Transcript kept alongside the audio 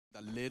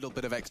a little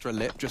bit of extra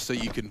lip just so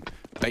you can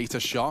bait a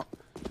shot.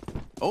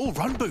 Oh,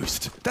 run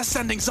boost. They're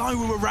sending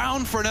ZywOo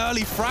around for an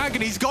early frag,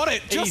 and he's got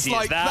it. Just Easy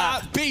like as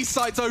that. B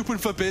site's open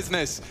for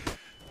business.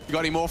 You got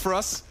any more for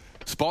us?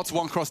 Spots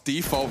one cross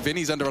default.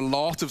 Vinny's under a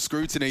lot of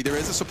scrutiny. There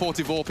is a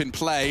supportive AWP in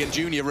play, and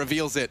Junior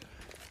reveals it.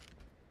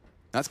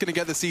 That's going to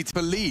get the C to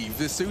believe.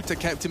 The Suitor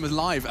kept him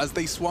alive as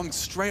they swung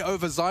straight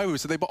over ZywOo.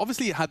 So they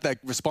obviously had their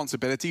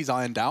responsibilities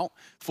ironed out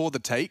for the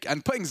take.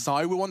 And putting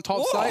ZywOo on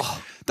top side,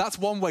 that's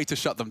one way to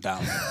shut them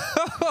down.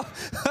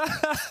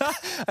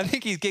 I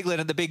think he's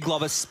giggling at the big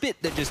glob of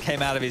spit that just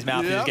came out of his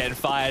mouth. He was getting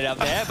fired up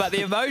there. But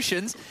the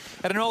emotions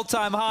at an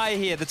all-time high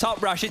here. The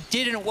top rush, it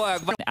didn't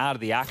work. Out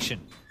of the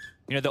action.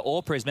 You know, the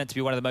AWP is meant to be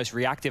one of the most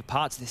reactive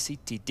parts of the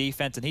CT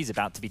defense, and he's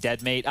about to be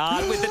dead meat.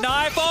 Art with the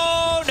knife.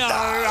 Oh, no,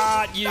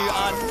 Art, you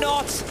are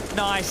not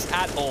nice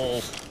at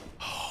all.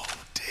 Oh,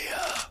 dear.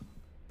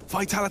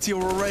 Vitality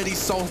are already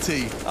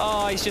salty.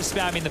 Oh, he's just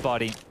spamming the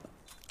body.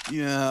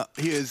 Yeah,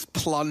 he is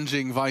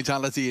plunging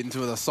Vitality into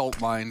the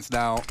salt mines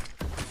now.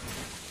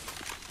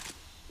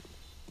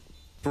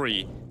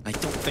 I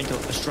don't think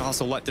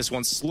Astralis will let this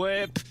one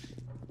slip.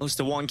 Close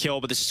to one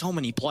kill, but there's so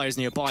many players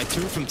nearby.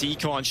 Two from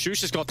Decon.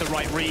 sjuush has got the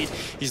right read.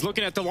 He's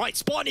looking at the right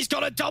spot, and he's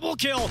got a double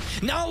kill.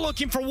 Now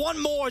looking for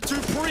one more.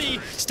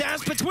 Dupree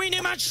stands between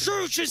him, and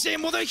sjuush is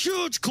in with a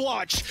huge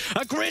clutch.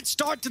 A great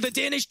start to the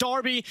Danish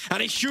derby,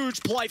 and a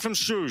huge play from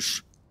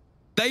sjuush.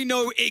 They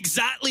know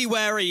exactly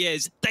where he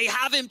is. They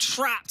have him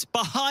trapped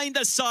behind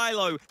a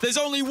silo. There's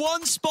only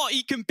one spot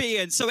he can be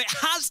in, so it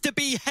has to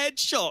be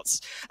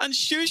headshots. And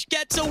sjuush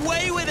gets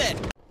away with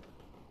it.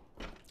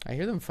 I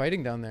hear them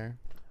fighting down there.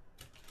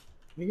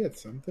 Can you get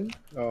something?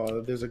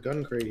 Oh, there's a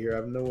gun crate here. I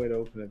have no way to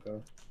open it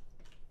though.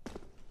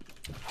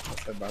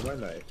 I buy my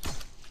knife.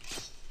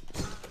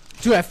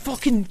 Dude, I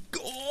fucking